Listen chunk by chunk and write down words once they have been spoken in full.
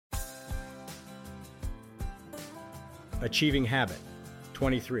Achieving habit.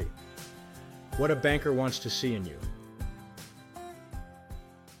 23. What a banker wants to see in you.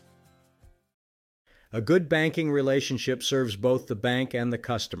 A good banking relationship serves both the bank and the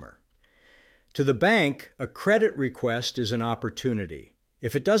customer. To the bank, a credit request is an opportunity.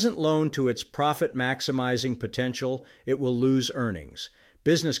 If it doesn't loan to its profit-maximizing potential, it will lose earnings.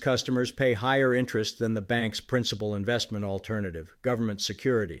 Business customers pay higher interest than the bank's principal investment alternative, government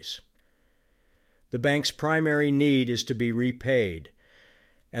securities. The bank's primary need is to be repaid,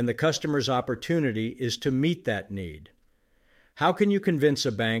 and the customer's opportunity is to meet that need. How can you convince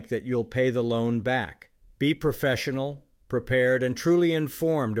a bank that you'll pay the loan back? Be professional, prepared, and truly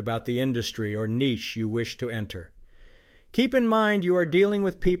informed about the industry or niche you wish to enter. Keep in mind you are dealing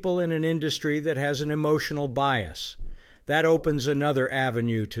with people in an industry that has an emotional bias. That opens another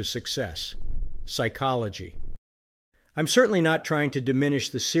avenue to success: psychology. I'm certainly not trying to diminish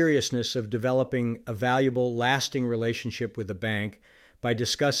the seriousness of developing a valuable, lasting relationship with a bank by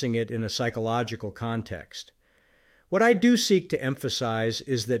discussing it in a psychological context. What I do seek to emphasize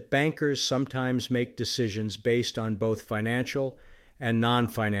is that bankers sometimes make decisions based on both financial and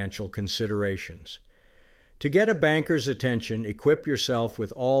non-financial considerations. To get a banker's attention, equip yourself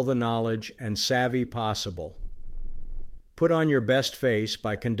with all the knowledge and savvy possible. Put on your best face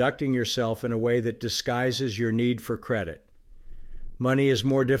by conducting yourself in a way that disguises your need for credit. Money is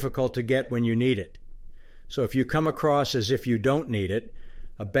more difficult to get when you need it. So if you come across as if you don't need it,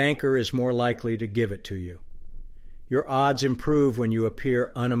 a banker is more likely to give it to you. Your odds improve when you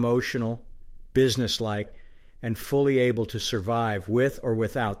appear unemotional, businesslike, and fully able to survive with or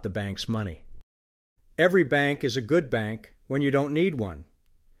without the bank's money. Every bank is a good bank when you don't need one.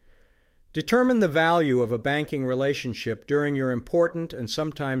 Determine the value of a banking relationship during your important and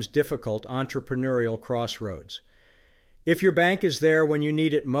sometimes difficult entrepreneurial crossroads. If your bank is there when you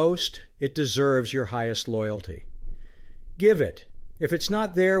need it most, it deserves your highest loyalty. Give it. If it's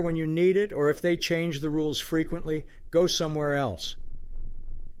not there when you need it, or if they change the rules frequently, go somewhere else.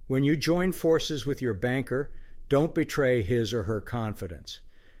 When you join forces with your banker, don't betray his or her confidence.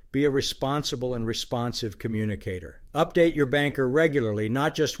 Be a responsible and responsive communicator. Update your banker regularly,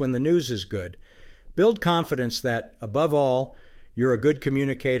 not just when the news is good. Build confidence that, above all, you're a good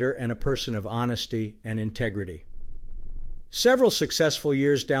communicator and a person of honesty and integrity. Several successful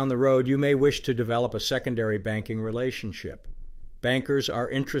years down the road, you may wish to develop a secondary banking relationship. Bankers are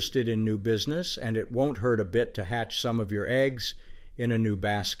interested in new business, and it won't hurt a bit to hatch some of your eggs in a new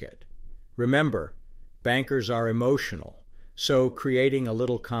basket. Remember, bankers are emotional. So creating a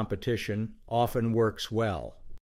little competition often works well.